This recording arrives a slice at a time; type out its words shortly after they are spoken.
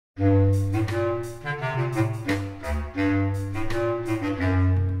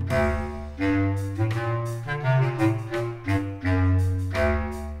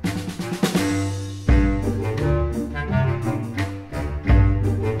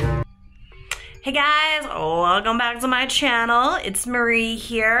Hey guys, welcome back to my channel. It's Marie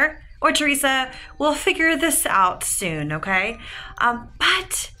here, or Teresa. We'll figure this out soon, okay?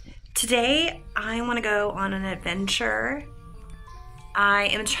 But today I want to go on an adventure. I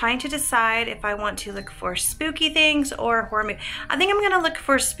am trying to decide if I want to look for spooky things or horror movies. I think I'm gonna look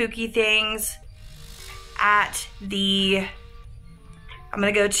for spooky things at I'm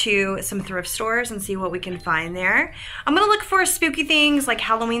gonna go to some thrift stores and see what we can find there. I'm gonna look for spooky things like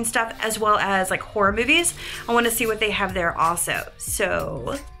Halloween stuff as well as like horror movies. I wanna see what they have there also.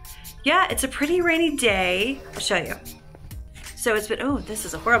 So yeah, it's a pretty rainy day. I'll show you. So it's been, oh, this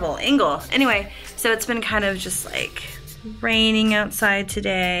is a horrible angle. Anyway, so it's been kind of just like raining outside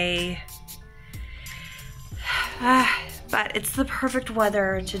today. But it's the perfect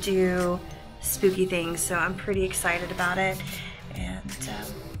weather to do spooky things, so I'm pretty excited about it. And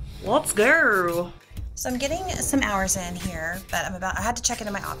let's go. So I'm getting some hours in here, but I had to check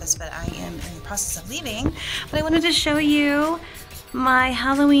into my office, but I am in the process of leaving. But I wanted to show you my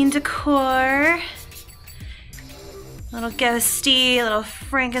Halloween decor. Little ghosty, little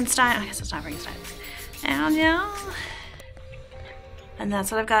Frankenstein. I guess it's not Frankenstein. And yeah. And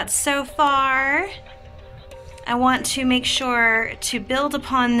that's what I've got so far. I want to make sure to build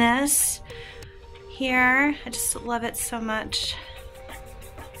upon this here. I just love it so much.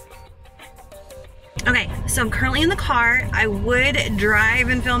 Okay, so I'm currently in the car. I would drive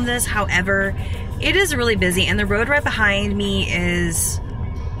and film this, however, it is really busy and the road right behind me is,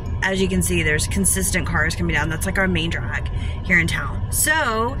 as you can see, there's consistent cars coming down. That's like our main drag here in town.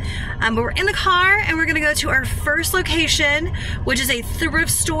 So, but we're in the car and we're gonna go to our first location, which is a thrift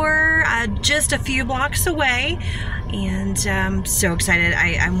store just a few blocks away. And I'm so excited.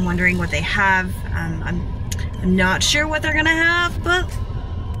 I'm wondering what they have. I'm not sure what they're gonna have, but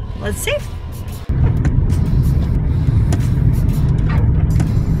let's see.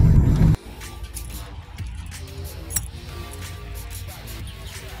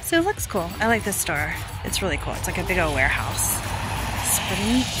 So it looks cool. I like this store. It's really cool. It's like a big old warehouse. It's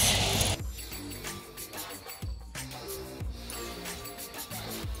pretty neat.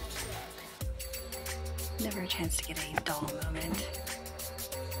 Never a chance to get a dull moment.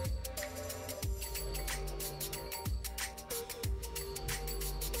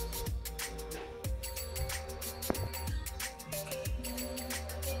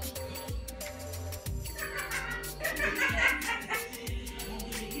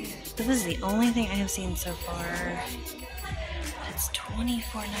 This is the only thing I have seen so far. It's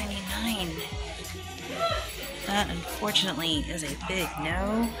 $24.99. That, unfortunately, is a big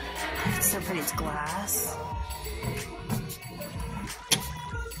no. It's so pretty, it's glass.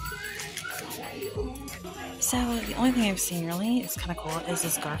 So, the only thing I've seen really is kind of cool is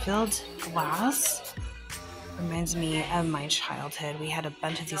this Garfield glass. Reminds me of my childhood. We had a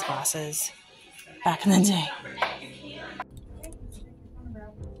bunch of these glasses back in the day.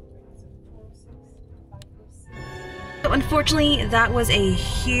 Unfortunately, that was a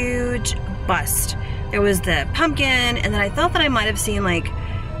huge bust. There was the pumpkin, and then I thought that I might have seen like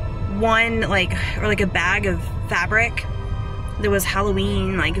one, or a bag of fabric that was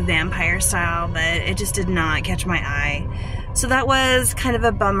Halloween, like vampire style, but it just did not catch my eye. So that was kind of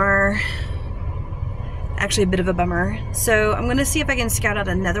a bummer. Actually, a bit of a bummer. So I'm gonna see if I can scout out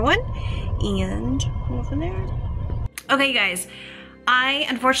another one and go from there. Okay, you guys. I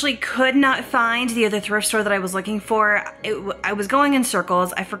unfortunately could not find the other thrift store that I was looking for. I was going in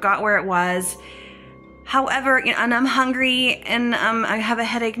circles. I forgot where it was. However, and I'm hungry and I have a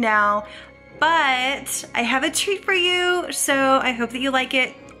headache now, but I have a treat for you, so I hope that you like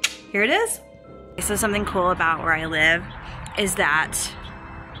it. Here it is. So something cool about where I live is that,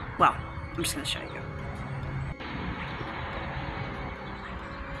 well, I'm just gonna show you.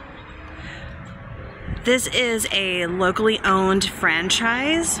 This is a locally owned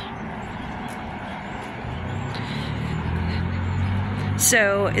franchise.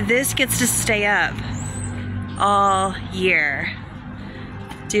 So this gets to stay up all year.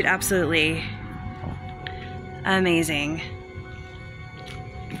 Dude, absolutely amazing.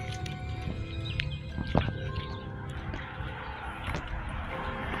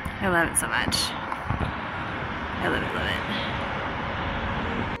 I love it so much. I love it, love it.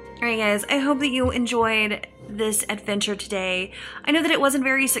 Alright guys, I hope that you enjoyed this adventure today. I know that it wasn't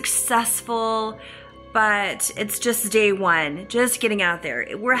very successful, but it's just day one, just getting out there.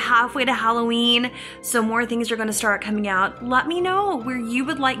 We're halfway to Halloween, so more things are gonna start coming out. Let me know where you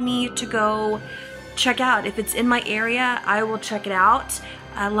would like me to go check out. If it's in my area, I will check it out.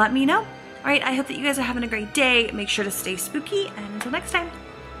 Let me know. Alright, I hope that you guys are having a great day. Make sure to stay spooky, and until next time,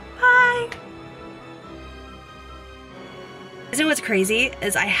 bye! You know what's crazy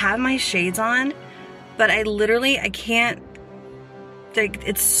is I have my shades on, but I can't, like,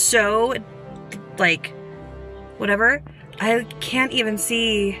 it's so, like, whatever. I can't even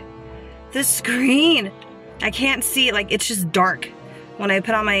see the screen. I can't see, like, it's just dark when I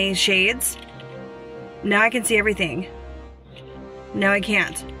put on my shades. Now I can see everything. No, I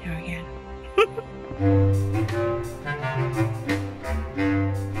can't. No, I can't.